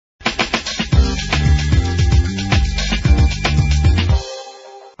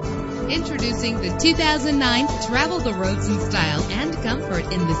Introducing the 2009 Travel the Roads in style and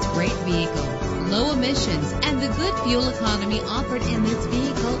comfort in this great vehicle. Low emissions and the good fuel economy offered in this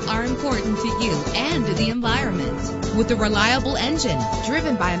vehicle are important to you and to the environment. With a reliable engine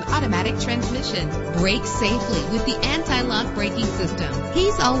driven by an automatic transmission, brake safely with the anti-lock braking system.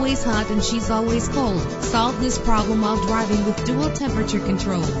 He's always hot and she's always cold. Solve this problem while driving with dual temperature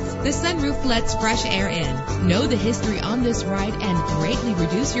controls. The sunroof lets fresh air in. Know the history on this ride and greatly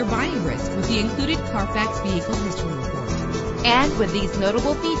reduce your buying risk with the included Carfax Vehicle History Report. And with these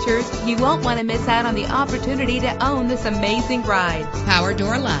notable features, you won't want to miss out on the opportunity to own this amazing ride. Power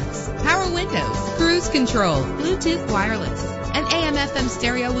door locks, power windows, cruise control, Bluetooth wireless, an AM/FM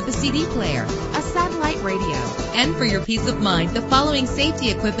stereo with a CD player, a satellite radio. And for your peace of mind, the following safety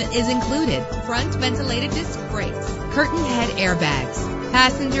equipment is included: front ventilated disc brakes, curtain head airbags,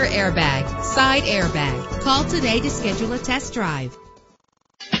 passenger airbag, side airbag. Call today to schedule a test drive.